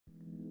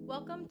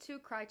Welcome to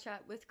Cry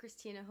Chat with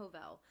Christina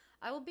Hovell.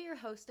 I will be your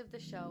host of the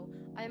show.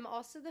 I am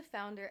also the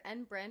founder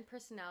and brand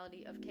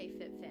personality of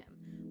KFit Fam.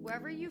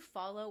 Wherever you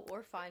follow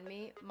or find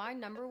me, my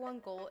number one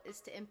goal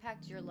is to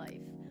impact your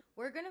life.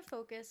 We're going to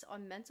focus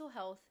on mental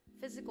health,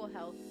 physical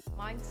health,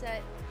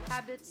 mindset,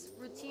 habits,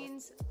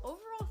 routines,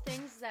 overall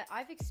things that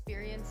I've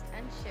experienced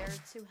and shared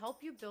to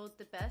help you build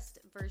the best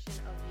version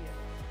of you.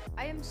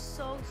 I am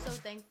so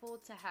thankful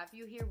to have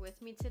you here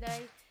with me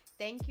today.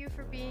 Thank you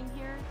for being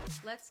here.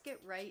 Let's get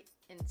right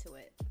into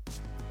it.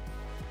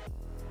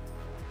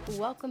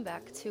 Welcome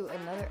back to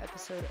another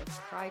episode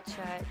of Cry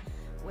Chat,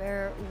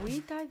 where we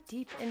dive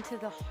deep into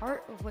the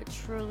heart of what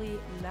truly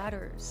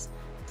matters.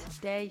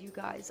 Today, you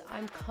guys,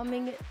 I'm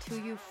coming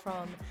to you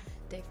from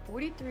day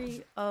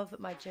 43 of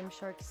my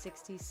Gymshark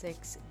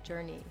 66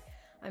 journey.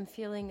 I'm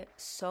feeling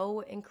so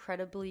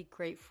incredibly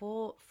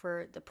grateful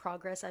for the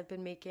progress I've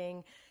been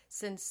making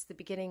since the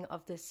beginning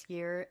of this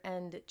year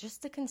and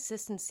just the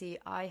consistency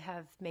I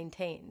have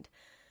maintained.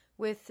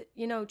 With,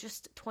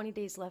 just 20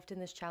 days left in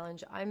this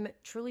challenge, I'm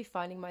truly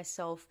finding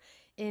myself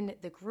in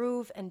the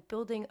groove and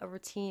building a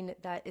routine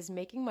that is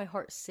making my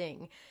heart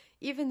sing,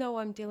 even though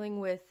I'm dealing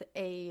with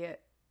a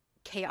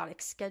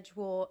chaotic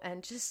schedule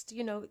and just,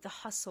 the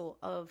hustle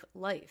of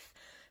life.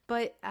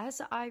 But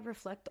as I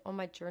reflect on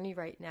my journey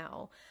right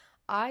now,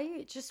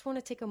 I just want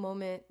to take a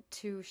moment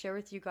to share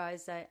with you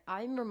guys that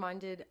I'm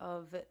reminded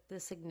of the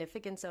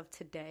significance of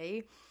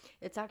today.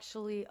 It's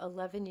actually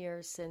 11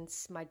 years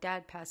since my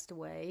dad passed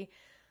away,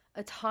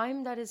 a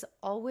time that is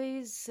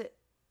always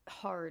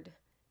hard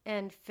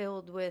and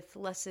filled with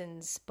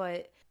lessons,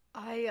 but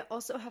I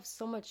also have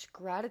so much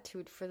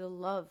gratitude for the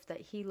love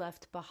that he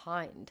left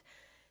behind.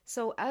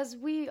 So as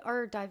we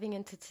are diving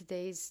into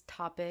today's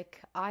topic,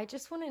 I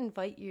just want to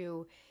invite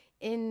you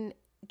in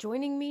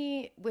joining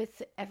me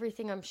with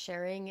everything I'm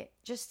sharing,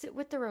 just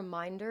with the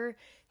reminder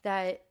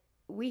that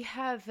we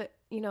have,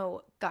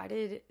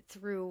 guided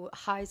through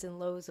highs and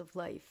lows of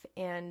life,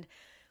 and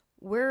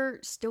we're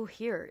still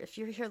here. If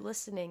you're here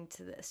listening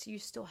to this, you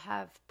still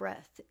have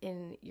breath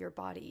in your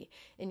body,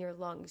 in your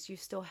lungs. You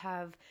still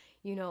have,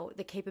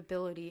 the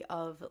capability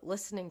of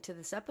listening to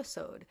this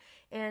episode.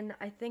 And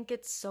I think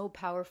it's so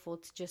powerful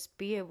to just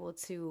be able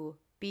to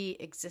be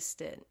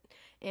existent.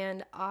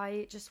 And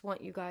I just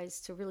want you guys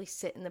to really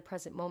sit in the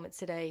present moment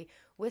today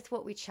with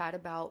what we chat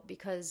about,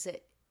 because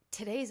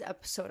today's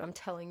episode, I'm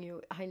telling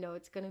you, I know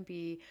it's going to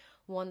be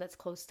one that's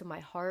close to my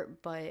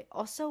heart, but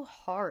also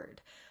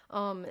hard.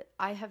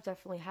 I have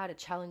definitely had a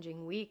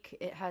challenging week.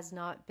 It has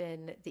not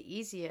been the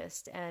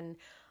easiest. And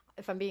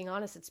if I'm being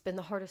honest, it's been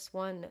the hardest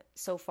one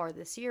so far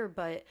this year,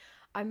 but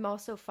I'm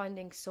also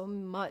finding so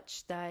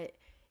much that,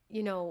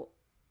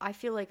 I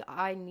feel like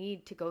I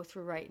need to go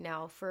through right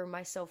now for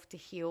myself to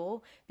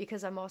heal,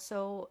 because I'm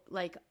also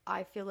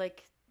I feel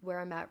like where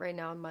I'm at right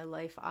now in my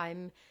life,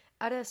 I'm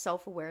at a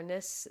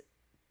self-awareness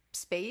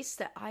space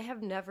that I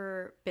have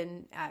never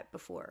been at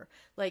before.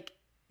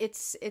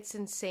 It's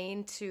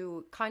insane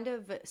to kind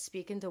of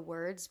speak into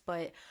words,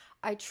 but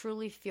I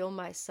truly feel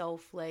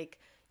myself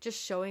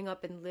just showing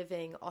up and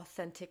living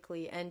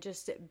authentically and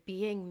just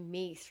being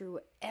me through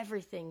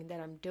everything that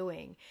I'm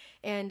doing.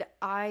 And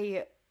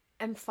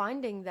I'm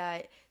finding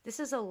that this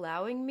is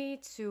allowing me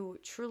to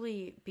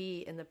truly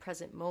be in the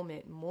present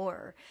moment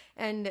more.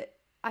 And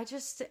I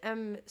just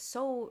am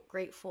so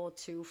grateful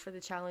too for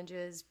the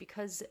challenges,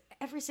 because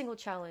every single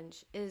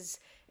challenge is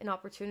an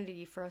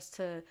opportunity for us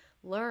to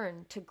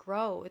learn, to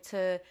grow,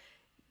 to,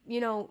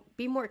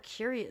 be more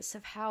curious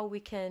of how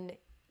we can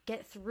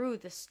get through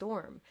the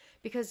storm,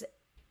 because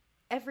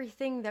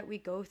everything that we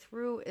go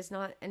through is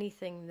not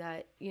anything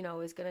that,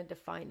 is going to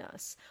define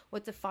us.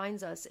 What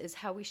defines us is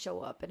how we show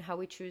up and how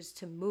we choose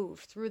to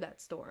move through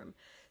that storm.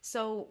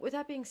 So with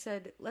that being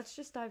said, let's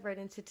just dive right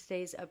into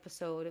today's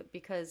episode,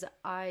 because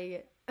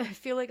I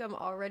feel like I'm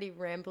already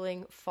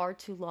rambling far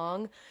too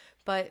long,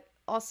 but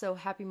also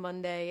happy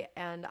Monday,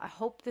 and I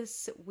hope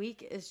this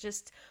week is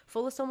just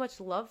full of so much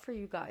love for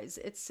you guys.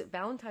 It's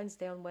Valentine's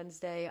Day on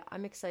Wednesday.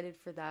 I'm excited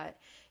for that,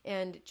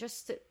 and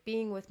just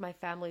being with my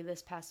family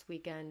this past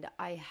weekend,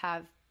 I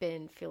have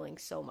been feeling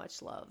so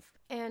much love.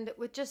 And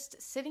with just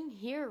sitting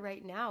here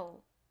right now,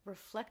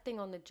 reflecting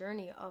on the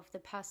journey of the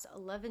past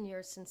 11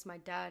 years since my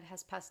dad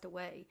has passed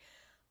away,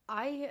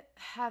 I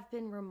have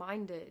been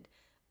reminded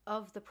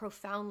of the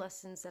profound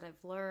lessons that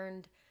I've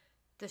learned,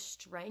 the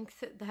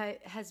strength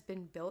that has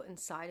been built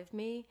inside of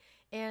me,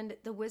 and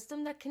the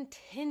wisdom that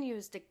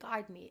continues to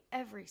guide me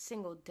every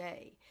single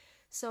day.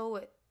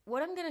 So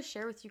what I'm going to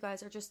share with you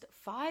guys are just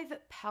 5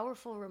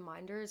 powerful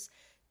reminders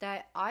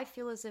that I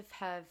feel as if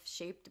have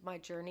shaped my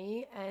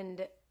journey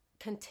and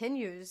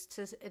continues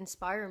to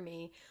inspire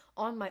me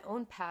on my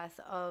own path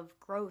of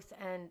growth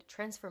and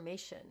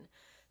transformation.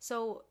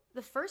 So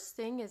the first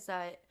thing is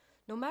that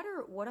no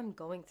matter what I'm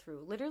going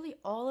through, literally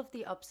all of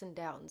the ups and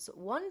downs,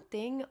 one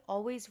thing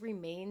always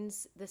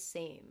remains the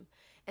same,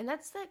 and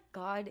that's that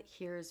God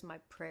hears my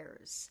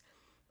prayers.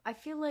 I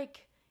feel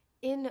like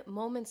in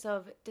moments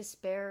of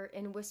despair,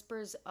 in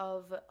whispers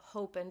of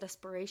hope and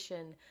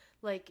desperation,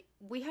 Like,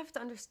 we have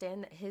to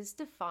understand that His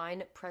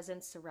divine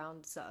presence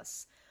surrounds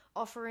us,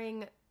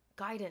 offering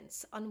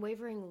guidance,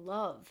 unwavering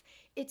love.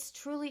 It's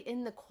truly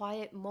in the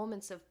quiet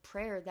moments of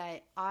prayer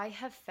that I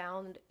have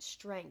found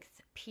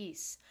strength,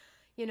 peace,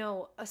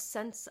 a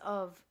sense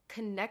of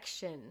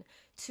connection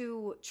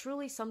to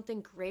truly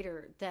something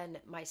greater than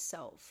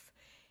myself.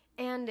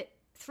 And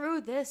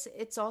through this,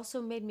 it's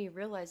also made me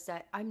realize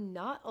that I'm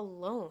not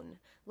alone.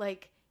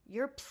 Like,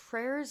 your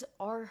prayers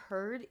are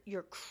heard,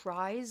 your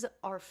cries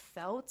are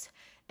felt,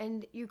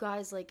 and you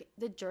guys, like,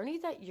 the journey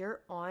that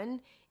you're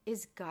on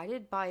is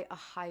guided by a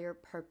higher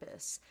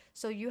purpose.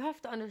 So you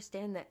have to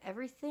understand that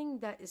everything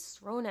that is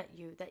thrown at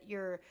you, that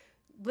you're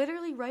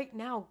literally right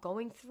now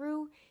going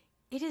through,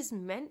 it is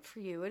meant for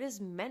you. It is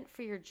meant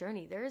for your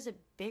journey. There is a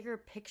bigger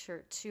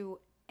picture to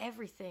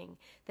everything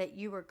that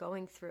you are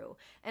going through.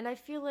 And I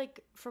feel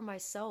like for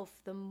myself,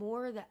 the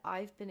more that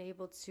I've been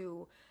able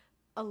to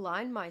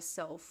align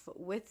myself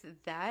with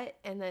that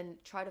and then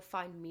try to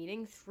find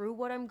meaning through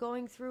what I'm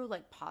going through,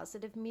 like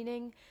positive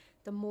meaning,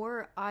 the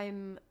more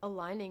I'm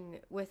aligning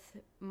with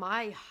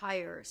my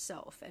higher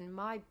self and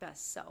my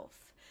best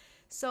self.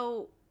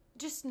 So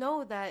just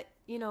know that,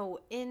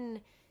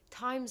 in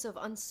times of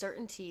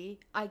uncertainty,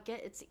 I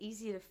get it's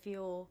easy to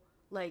feel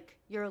like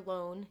you're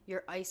alone,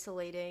 you're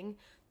isolating,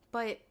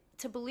 but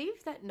to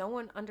believe that no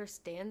one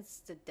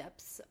understands the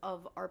depths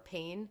of our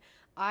pain,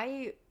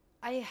 I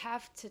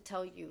have to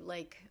tell you,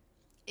 like,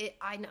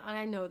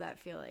 I know that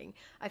feeling.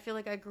 I feel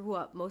like I grew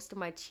up most of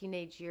my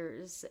teenage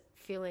years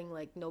feeling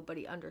like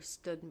nobody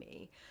understood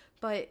me.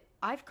 But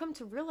I've come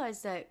to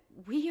realize that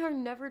we are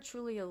never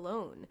truly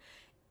alone.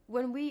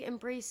 When we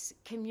embrace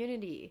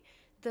community,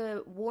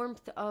 the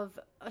warmth of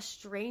a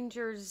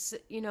stranger's,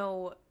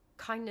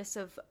 kindness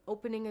of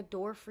opening a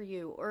door for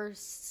you or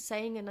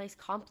saying a nice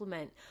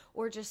compliment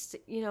or just,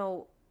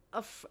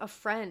 a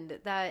friend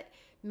that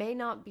may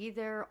not be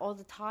there all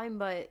the time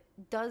but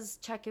does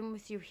check in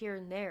with you here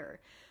and there.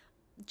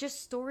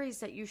 Just stories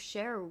that you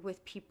share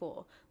with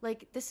people.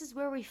 Like, this is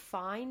where we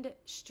find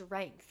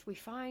strength. We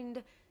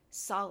find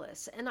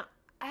solace. And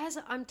as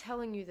I'm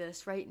telling you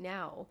this right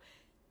now,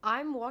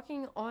 I'm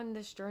walking on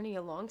this journey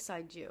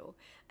alongside you.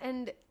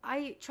 And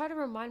I try to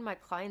remind my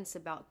clients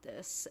about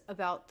this,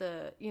 about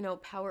the,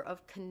 power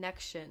of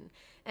connection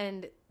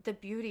and the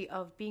beauty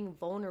of being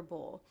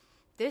vulnerable.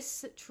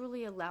 This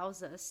truly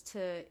allows us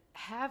to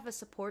have a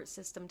support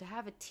system, to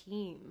have a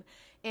team,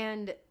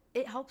 and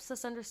it helps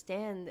us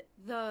understand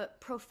the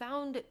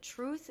profound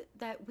truth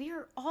that we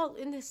are all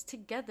in this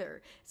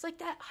together. It's like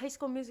that High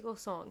School Musical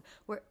song,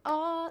 we're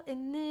all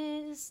in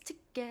this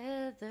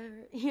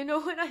together. You know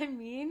what I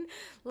mean?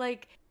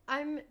 Like,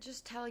 I'm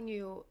just telling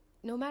you,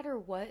 no matter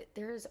what,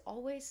 there is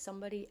always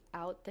somebody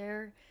out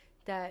there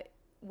that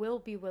will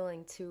be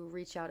willing to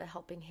reach out a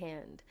helping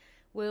hand,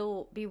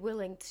 will be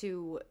willing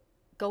to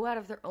go out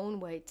of their own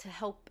way to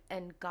help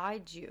and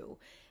guide you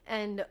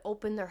and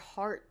open their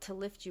heart to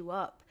lift you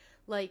up.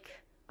 Like,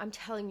 I'm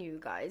telling you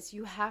guys,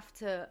 you have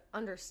to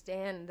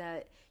understand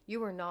that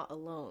you are not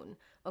alone,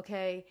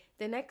 okay?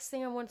 The next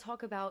thing I want to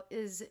talk about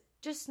is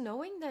just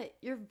knowing that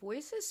your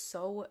voice is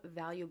so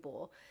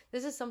valuable.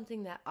 This is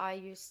something that I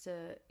used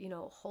to,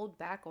 hold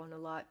back on a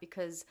lot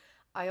because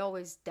I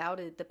always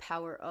doubted the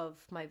power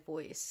of my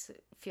voice,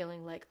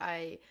 feeling like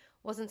I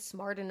wasn't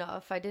smart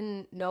enough, I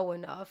didn't know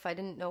enough, I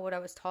didn't know what I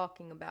was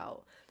talking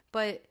about.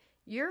 But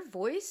your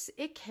voice,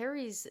 it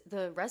carries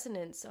the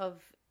resonance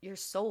of your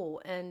soul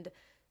and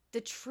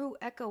the true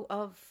echo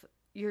of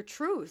your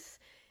truth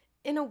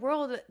in a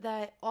world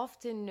that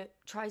often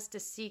tries to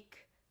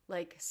seek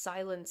like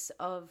silence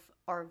of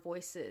our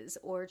voices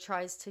or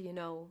tries to,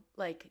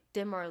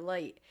 dim our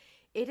light.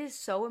 It is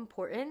so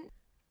important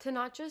to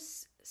not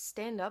just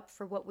stand up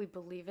for what we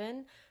believe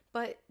in,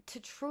 but to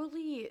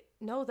truly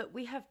know that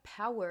we have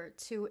power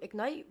to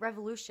ignite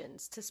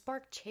revolutions, to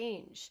spark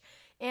change.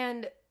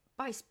 And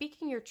by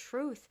speaking your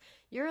truth,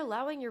 you're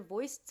allowing your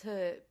voice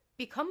to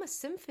become a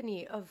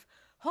symphony of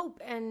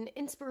hope and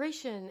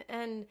inspiration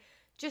and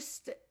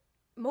just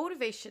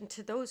motivation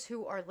to those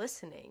who are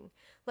listening.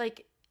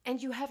 Like,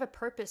 and you have a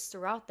purpose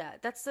throughout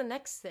that. That's the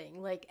next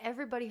thing. Like,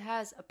 everybody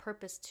has a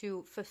purpose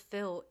to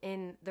fulfill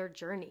in their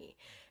journey.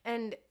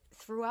 And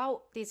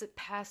throughout these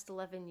past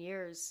 11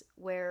 years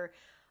where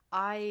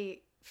I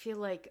feel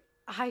like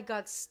I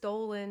got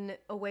stolen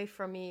away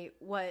from me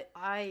what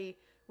I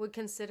would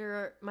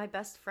consider my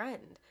best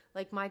friend.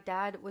 Like, my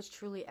dad was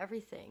truly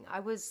everything. I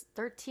was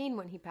 13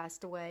 when he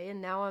passed away,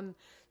 and now I'm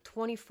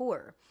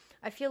 24.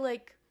 I feel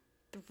like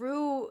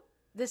through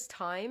this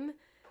time,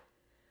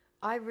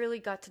 I really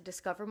got to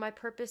discover my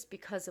purpose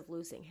because of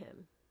losing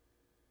him.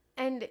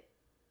 And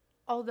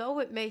although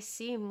it may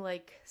seem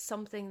like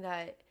something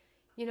that,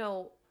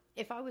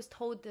 if I was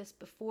told this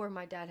before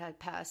my dad had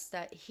passed,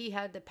 that he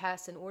had to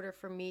pass in order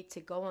for me to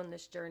go on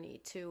this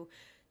journey, to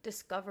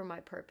discover my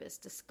purpose,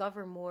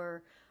 discover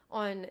more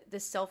on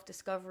this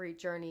self-discovery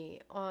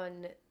journey,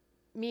 on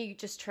me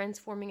just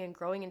transforming and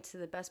growing into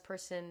the best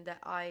person that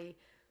I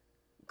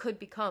could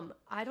become,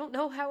 I don't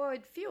know how I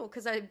would feel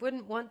because I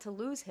wouldn't want to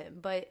lose him.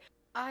 But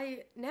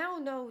I now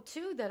know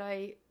too that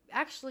I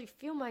actually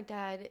feel my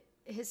dad,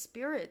 his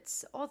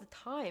spirits all the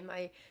time.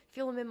 I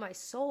feel him in my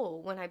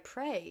soul when I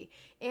pray.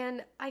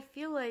 And I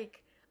feel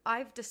like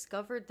I've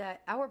discovered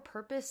that our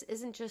purpose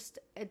isn't just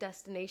a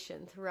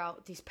destination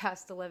throughout these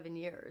past 11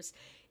 years.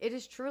 It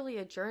is truly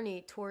a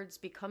journey towards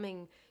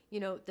becoming,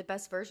 the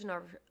best version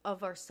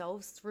of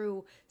ourselves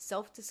through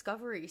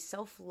self-discovery,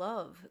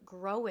 self-love,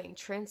 growing,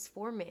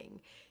 transforming.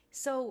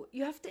 So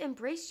you have to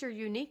embrace your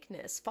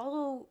uniqueness,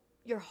 follow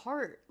your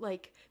heart,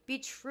 like be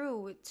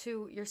true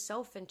to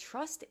yourself and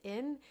trust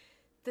in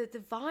the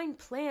divine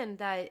plan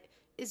that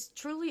is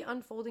truly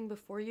unfolding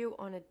before you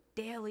on a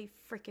daily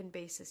freaking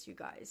basis, you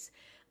guys.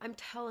 I'm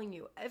telling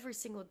you, every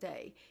single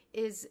day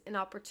is an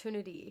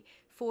opportunity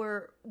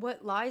for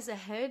what lies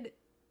ahead,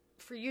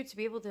 for you to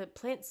be able to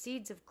plant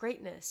seeds of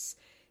greatness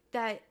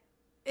that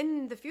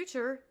in the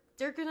future,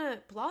 they're gonna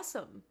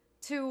blossom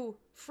to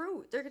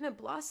fruit. They're gonna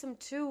blossom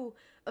to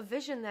a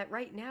vision that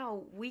right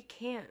now we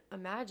can't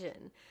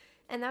imagine.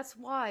 And that's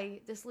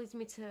why this leads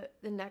me to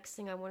the next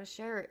thing I want to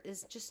share,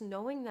 is just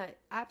knowing that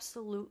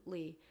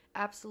absolutely,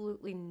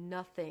 absolutely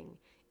nothing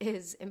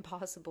is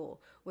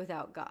impossible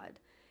without God.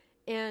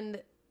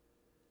 And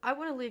I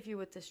want to leave you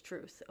with this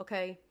truth,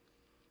 okay?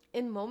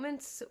 In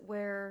moments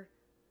where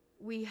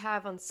we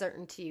have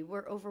uncertainty,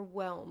 we're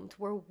overwhelmed,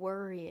 we're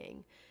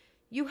worrying,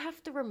 you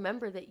have to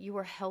remember that you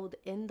are held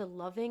in the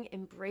loving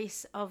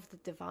embrace of the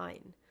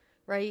divine,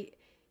 right?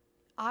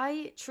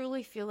 I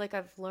truly feel like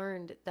I've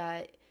learned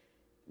that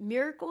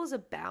miracles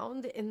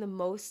abound in the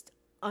most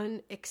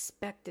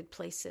unexpected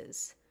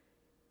places.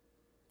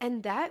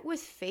 And that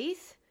with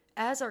faith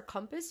as our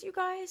compass, you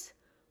guys,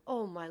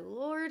 oh my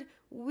Lord,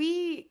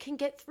 we can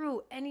get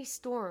through any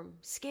storm,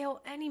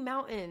 scale any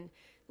mountain,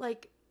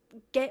 like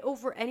get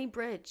over any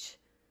bridge.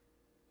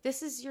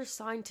 This is your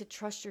sign to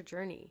trust your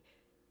journey.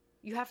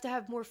 You have to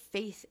have more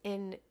faith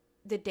in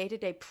the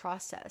day-to-day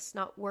process,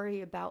 not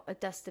worry about a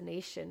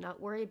destination,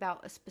 not worry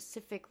about a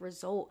specific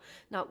result,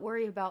 not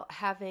worry about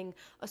having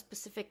a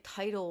specific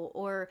title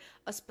or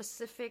a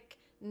specific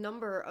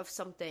number of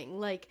something.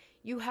 Like,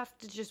 you have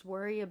to just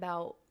worry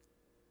about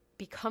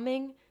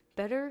becoming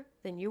better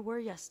than you were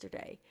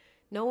yesterday,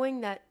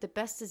 knowing that the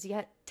best is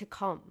yet to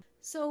come.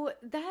 So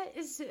that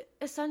is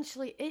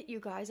essentially it, you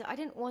guys. I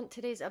didn't want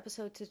today's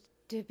episode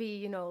to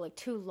be, like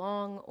too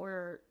long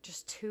or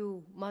just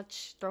too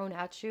much thrown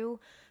at you.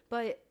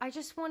 But I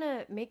just want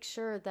to make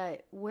sure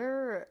that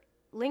we're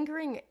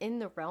lingering in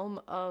the realm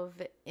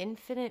of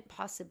infinite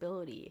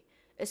possibility,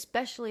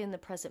 especially in the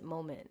present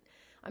moment.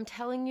 I'm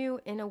telling you,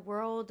 in a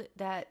world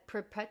that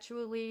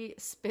perpetually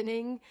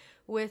spinning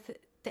with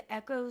the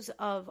echoes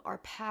of our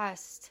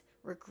past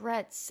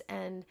regrets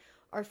and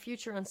our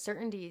future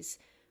uncertainties,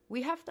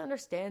 we have to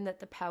understand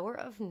that the power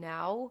of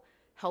now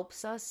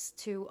helps us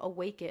to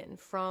awaken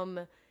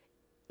from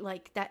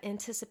like that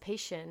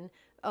anticipation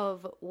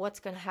of what's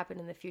going to happen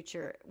in the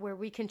future, where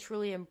we can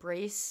truly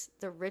embrace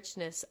the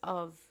richness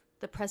of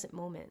the present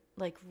moment,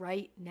 like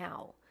right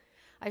now.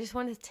 I just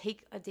wanted to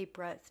take a deep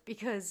breath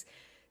because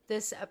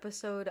this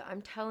episode,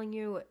 I'm telling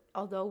you,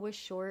 although it was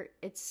short,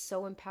 it's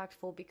so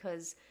impactful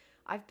because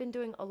I've been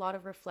doing a lot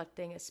of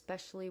reflecting,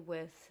 especially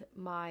with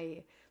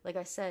my, like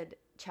I said,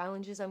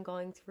 challenges I'm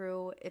going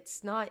through.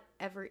 It's not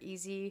ever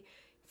easy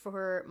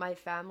for my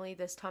family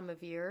this time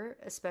of year,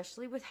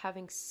 especially with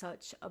having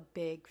such a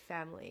big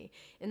family.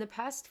 In the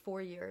past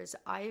 4 years,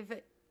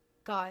 I've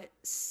got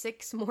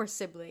 6 more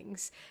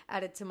siblings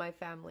added to my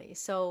family.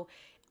 So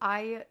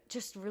I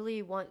just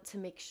really want to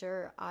make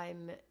sure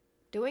I'm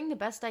doing the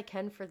best I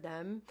can for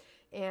them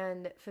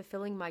and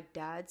fulfilling my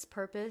dad's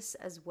purpose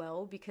as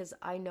well, because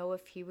I know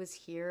if he was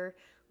here,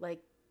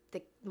 like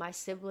my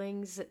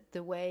siblings,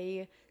 the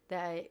way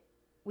that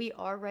we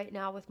are right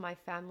now with my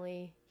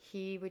family,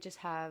 he would just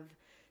have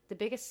the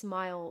biggest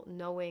smile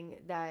knowing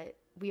that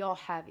we all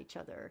have each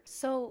other.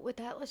 So with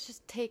that, let's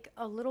just take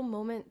a little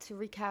moment to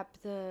recap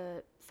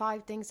the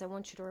 5 things I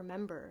want you to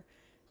remember.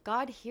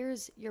 God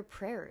hears your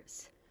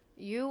prayers.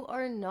 You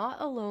are not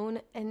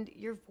alone, and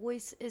your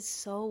voice is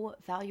so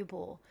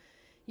valuable.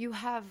 You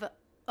have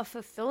a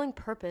fulfilling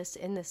purpose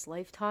in this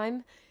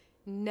lifetime.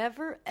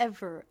 Never,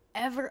 ever,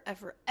 ever,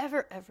 ever,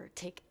 ever, ever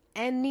take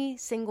any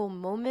single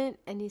moment,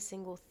 any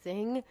single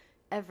thing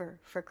ever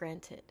for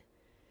granted.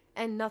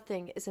 And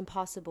nothing is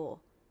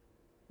impossible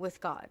with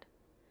God.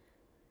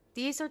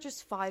 These are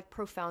just 5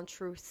 profound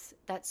truths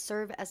that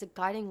serve as a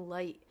guiding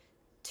light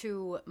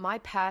to my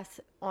path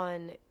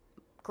on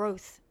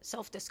growth,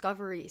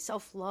 self-discovery,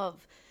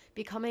 self-love,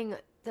 becoming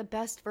the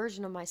best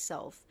version of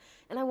myself.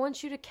 And I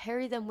want you to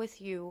carry them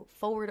with you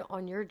forward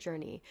on your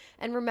journey.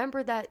 And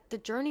remember that the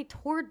journey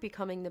toward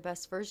becoming the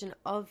best version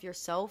of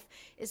yourself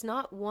is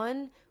not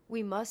one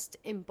we must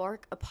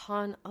embark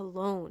upon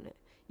alone.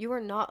 You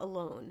are not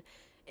alone.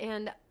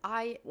 And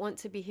I want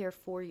to be here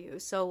for you.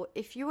 So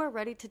if you are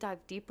ready to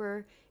dive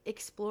deeper,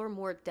 explore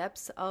more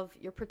depths of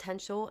your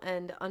potential,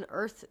 and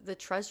unearth the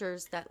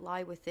treasures that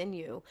lie within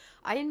you,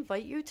 I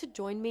invite you to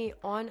join me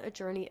on a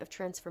journey of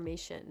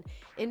transformation.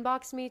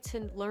 Inbox me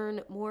to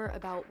learn more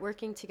about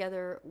working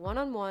together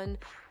one-on-one,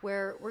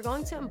 where we're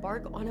going to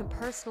embark on a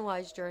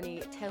personalized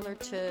journey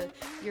tailored to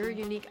your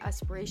unique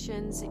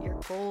aspirations, your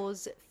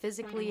goals,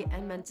 physically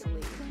and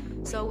mentally.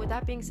 So with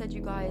that being said,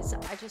 you guys,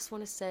 I just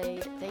want to say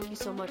thank you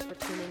so much for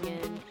tuning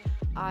in.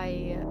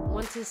 I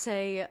want to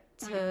say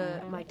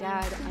to my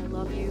dad, I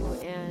love you,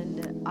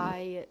 and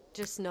I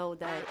just know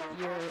that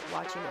you're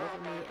watching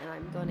over me, and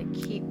I'm going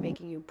to keep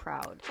making you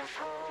proud.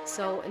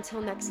 So until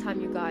next time,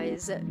 you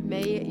guys,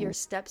 may your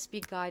steps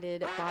be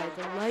guided by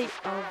the light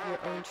of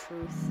your own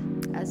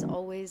truth. As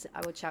always,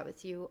 I will chat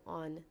with you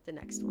on the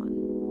next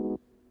one.